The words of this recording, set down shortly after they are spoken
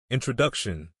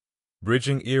Introduction: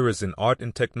 Bridging Eras in Art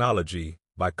and Technology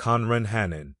by Conran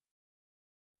Hannon.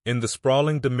 In the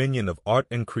sprawling dominion of art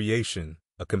and creation,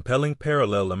 a compelling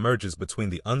parallel emerges between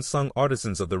the unsung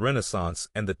artisans of the Renaissance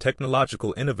and the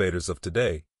technological innovators of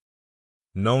today.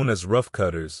 Known as rough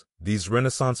cutters, these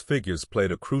Renaissance figures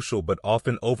played a crucial but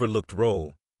often overlooked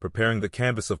role, preparing the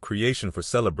canvas of creation for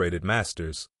celebrated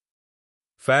masters.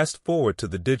 Fast forward to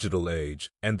the digital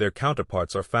age, and their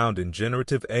counterparts are found in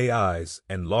generative AIs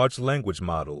and large language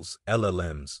models,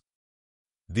 LLMs.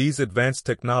 These advanced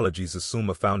technologies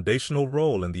assume a foundational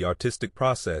role in the artistic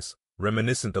process,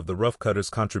 reminiscent of the rough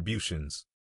cutters' contributions.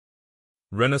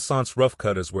 Renaissance rough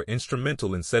cutters were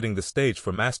instrumental in setting the stage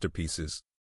for masterpieces.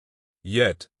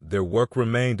 Yet, their work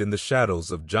remained in the shadows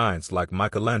of giants like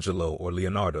Michelangelo or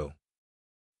Leonardo.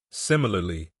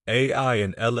 Similarly, AI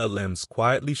and LLMs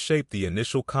quietly shape the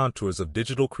initial contours of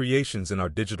digital creations in our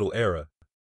digital era.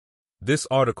 This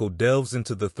article delves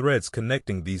into the threads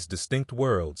connecting these distinct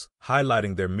worlds,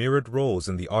 highlighting their mirrored roles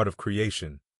in the art of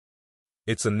creation.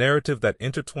 It's a narrative that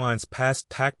intertwines past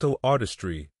tactile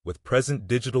artistry with present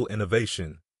digital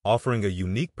innovation, offering a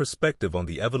unique perspective on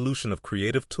the evolution of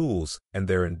creative tools and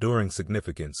their enduring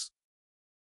significance.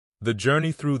 The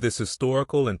journey through this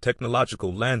historical and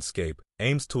technological landscape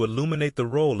aims to illuminate the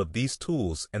role of these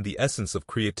tools and the essence of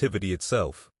creativity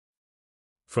itself.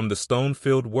 From the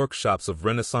stone-filled workshops of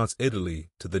Renaissance Italy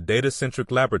to the data-centric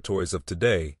laboratories of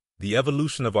today, the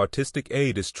evolution of artistic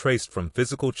aid is traced from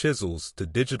physical chisels to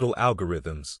digital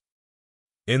algorithms.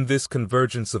 In this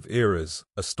convergence of eras,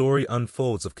 a story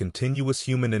unfolds of continuous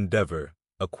human endeavor,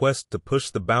 a quest to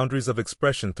push the boundaries of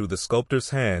expression through the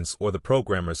sculptor's hands or the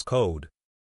programmer's code.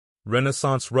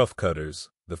 Renaissance rough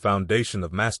cutters, the foundation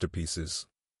of masterpieces.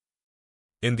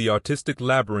 In the artistic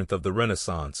labyrinth of the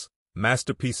Renaissance,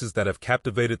 masterpieces that have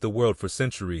captivated the world for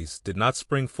centuries did not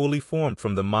spring fully formed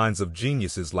from the minds of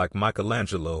geniuses like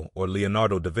Michelangelo or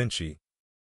Leonardo da Vinci.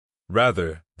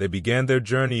 Rather, they began their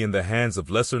journey in the hands of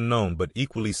lesser-known but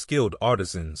equally skilled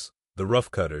artisans, the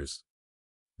rough cutters.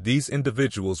 These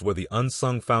individuals were the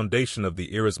unsung foundation of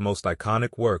the era's most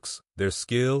iconic works, their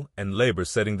skill and labor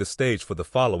setting the stage for the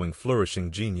following flourishing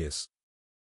genius.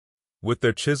 With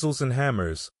their chisels and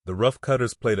hammers, the rough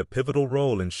cutters played a pivotal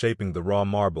role in shaping the raw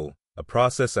marble, a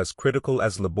process as critical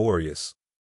as laborious.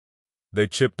 They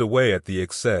chipped away at the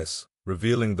excess,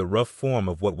 revealing the rough form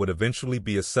of what would eventually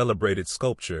be a celebrated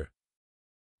sculpture.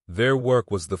 Their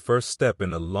work was the first step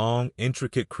in a long,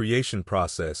 intricate creation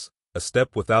process, a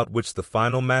step without which the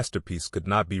final masterpiece could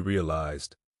not be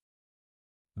realized.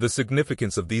 The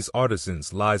significance of these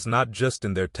artisans lies not just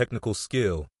in their technical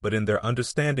skill, but in their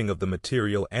understanding of the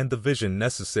material and the vision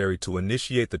necessary to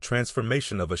initiate the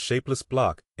transformation of a shapeless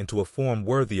block into a form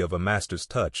worthy of a master's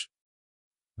touch.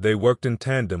 They worked in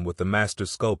tandem with the master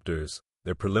sculptors,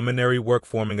 their preliminary work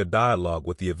forming a dialogue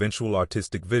with the eventual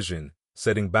artistic vision,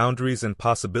 setting boundaries and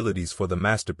possibilities for the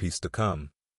masterpiece to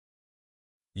come.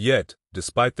 Yet,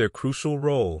 despite their crucial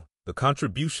role, the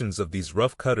contributions of these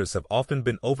rough cutters have often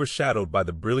been overshadowed by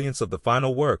the brilliance of the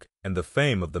final work and the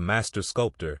fame of the master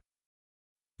sculptor.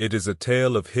 It is a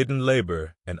tale of hidden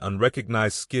labor and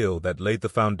unrecognized skill that laid the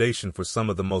foundation for some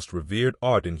of the most revered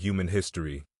art in human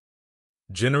history.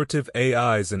 Generative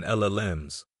AIs and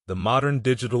LLMs, the modern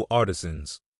digital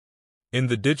artisans. In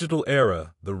the digital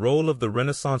era, the role of the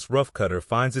Renaissance rough cutter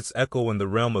finds its echo in the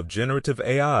realm of generative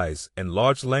AIs and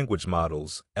large language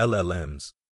models,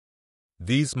 LLMs.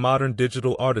 These modern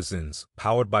digital artisans,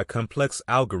 powered by complex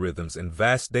algorithms and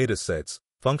vast datasets,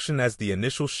 function as the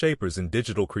initial shapers in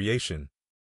digital creation.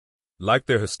 Like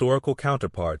their historical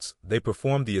counterparts, they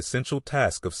perform the essential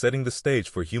task of setting the stage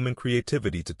for human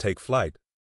creativity to take flight.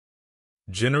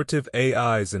 Generative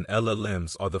AIs and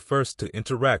LLMs are the first to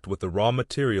interact with the raw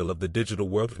material of the digital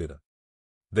world.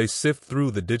 They sift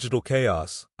through the digital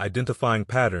chaos, identifying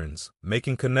patterns,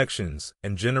 making connections,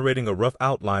 and generating a rough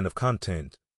outline of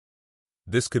content.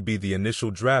 This could be the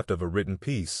initial draft of a written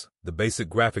piece, the basic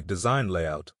graphic design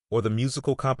layout, or the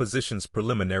musical composition's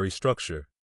preliminary structure.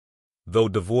 Though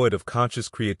devoid of conscious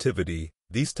creativity,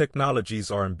 these technologies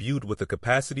are imbued with the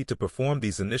capacity to perform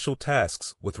these initial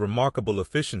tasks with remarkable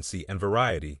efficiency and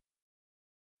variety.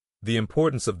 The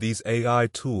importance of these AI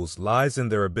tools lies in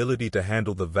their ability to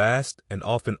handle the vast and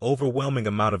often overwhelming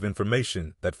amount of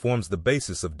information that forms the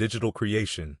basis of digital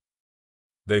creation.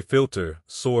 They filter,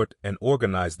 sort, and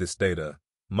organize this data,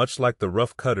 much like the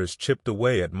rough cutters chipped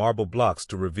away at marble blocks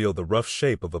to reveal the rough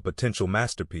shape of a potential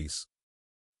masterpiece.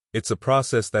 It's a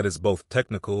process that is both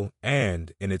technical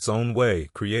and, in its own way,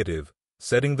 creative,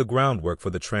 setting the groundwork for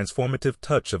the transformative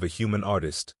touch of a human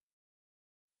artist.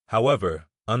 However,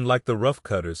 unlike the rough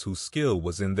cutters whose skill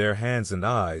was in their hands and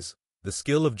eyes, the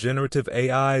skill of generative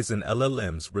AIs and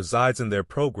LLMs resides in their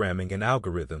programming and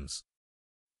algorithms.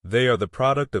 They are the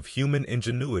product of human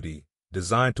ingenuity,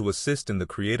 designed to assist in the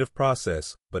creative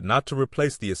process, but not to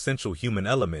replace the essential human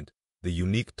element, the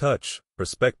unique touch,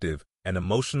 perspective, and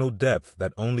emotional depth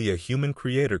that only a human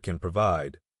creator can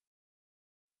provide.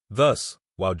 Thus,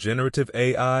 while generative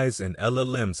AIs and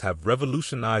LLMs have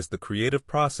revolutionized the creative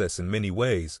process in many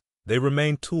ways, they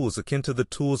remain tools akin to the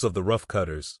tools of the rough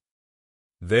cutters.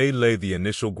 They lay the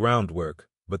initial groundwork,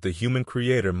 but the human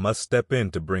creator must step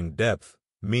in to bring depth,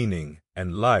 meaning,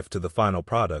 and life to the final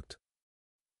product.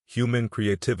 Human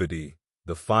creativity,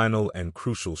 the final and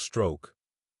crucial stroke.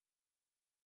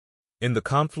 In the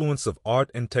confluence of art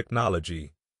and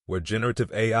technology, where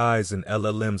generative AIs and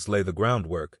LLMs lay the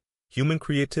groundwork, human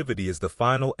creativity is the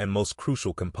final and most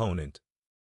crucial component.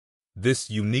 This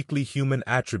uniquely human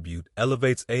attribute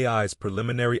elevates AI's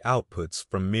preliminary outputs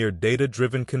from mere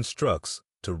data-driven constructs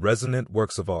to resonant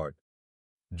works of art.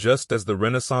 Just as the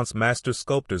Renaissance master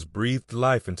sculptors breathed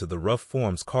life into the rough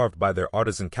forms carved by their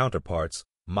artisan counterparts,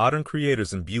 modern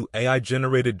creators imbue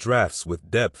AI-generated drafts with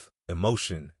depth,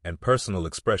 emotion, and personal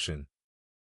expression.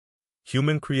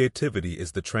 Human creativity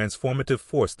is the transformative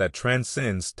force that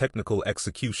transcends technical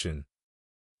execution.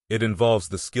 It involves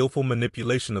the skillful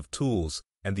manipulation of tools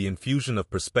and the infusion of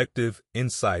perspective,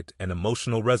 insight, and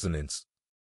emotional resonance.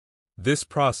 This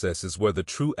process is where the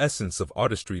true essence of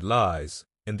artistry lies,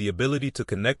 in the ability to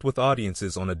connect with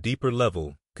audiences on a deeper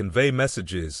level, convey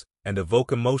messages, and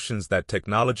evoke emotions that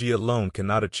technology alone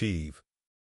cannot achieve.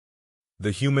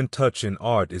 The human touch in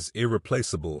art is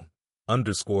irreplaceable,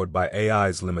 underscored by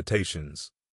AI's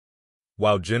limitations.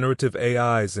 While generative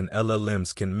AIs and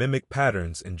LLMs can mimic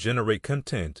patterns and generate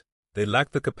content, they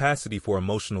lack the capacity for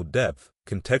emotional depth,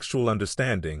 contextual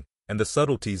understanding, and the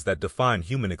subtleties that define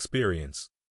human experience.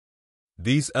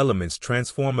 These elements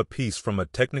transform a piece from a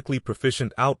technically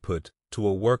proficient output to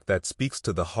a work that speaks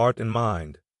to the heart and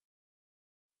mind.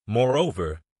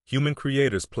 Moreover, human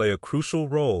creators play a crucial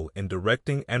role in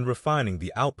directing and refining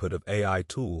the output of AI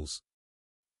tools.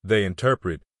 They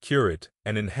interpret, curate,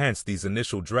 and enhance these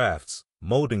initial drafts,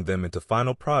 molding them into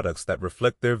final products that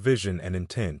reflect their vision and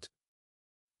intent.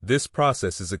 This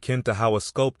process is akin to how a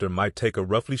sculptor might take a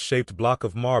roughly shaped block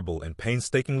of marble and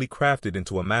painstakingly craft it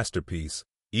into a masterpiece,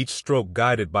 each stroke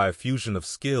guided by a fusion of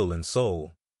skill and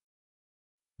soul.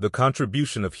 The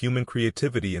contribution of human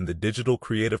creativity in the digital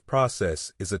creative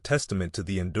process is a testament to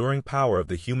the enduring power of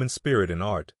the human spirit in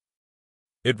art.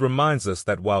 It reminds us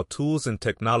that while tools and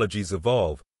technologies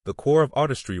evolve, the core of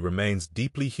artistry remains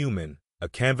deeply human, a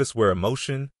canvas where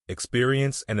emotion,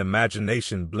 experience, and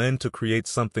imagination blend to create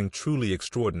something truly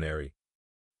extraordinary.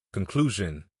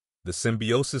 Conclusion: the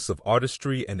symbiosis of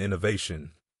artistry and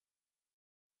innovation.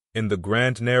 In the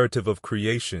grand narrative of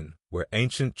creation, where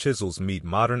ancient chisels meet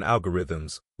modern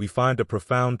algorithms, we find a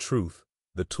profound truth.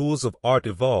 The tools of art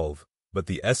evolve, but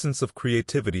the essence of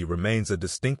creativity remains a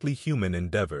distinctly human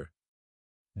endeavor.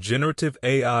 Generative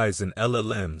AIs and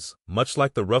LLMs, much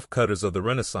like the rough cutters of the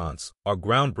Renaissance, are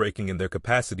groundbreaking in their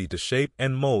capacity to shape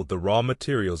and mold the raw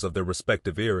materials of their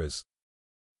respective eras.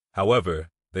 However,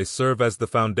 they serve as the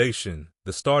foundation,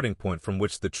 the starting point from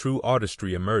which the true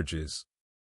artistry emerges.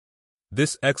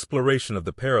 This exploration of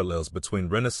the parallels between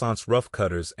Renaissance rough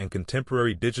cutters and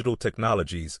contemporary digital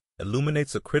technologies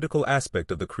illuminates a critical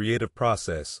aspect of the creative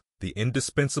process, the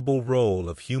indispensable role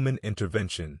of human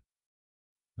intervention.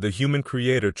 The human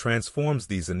creator transforms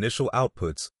these initial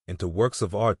outputs into works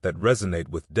of art that resonate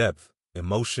with depth,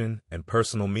 emotion, and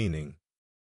personal meaning.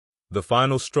 The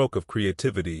final stroke of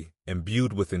creativity,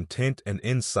 imbued with intent and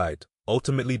insight,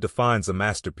 ultimately defines a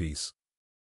masterpiece.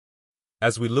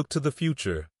 As we look to the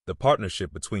future, the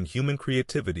partnership between human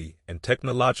creativity and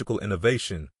technological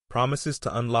innovation promises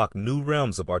to unlock new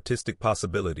realms of artistic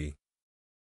possibility.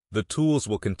 The tools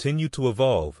will continue to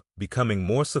evolve, becoming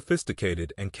more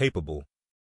sophisticated and capable.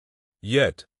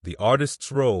 Yet, the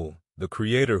artist's role, the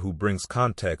creator who brings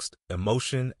context,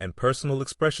 emotion, and personal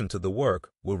expression to the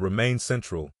work, will remain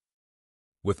central.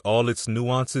 With all its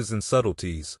nuances and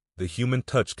subtleties, the human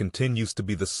touch continues to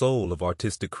be the soul of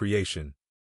artistic creation.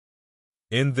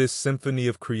 In this symphony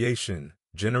of creation,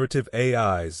 generative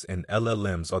AIs and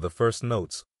LLMs are the first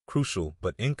notes, crucial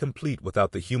but incomplete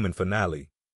without the human finale.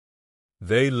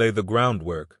 They lay the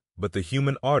groundwork, but the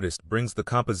human artist brings the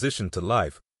composition to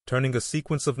life, turning a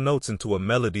sequence of notes into a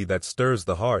melody that stirs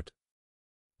the heart.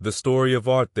 The story of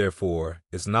art, therefore,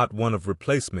 is not one of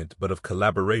replacement but of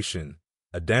collaboration,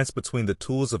 a dance between the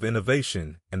tools of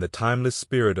innovation and the timeless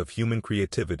spirit of human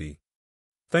creativity.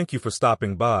 Thank you for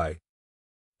stopping by.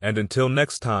 And until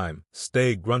next time,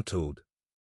 stay gruntled.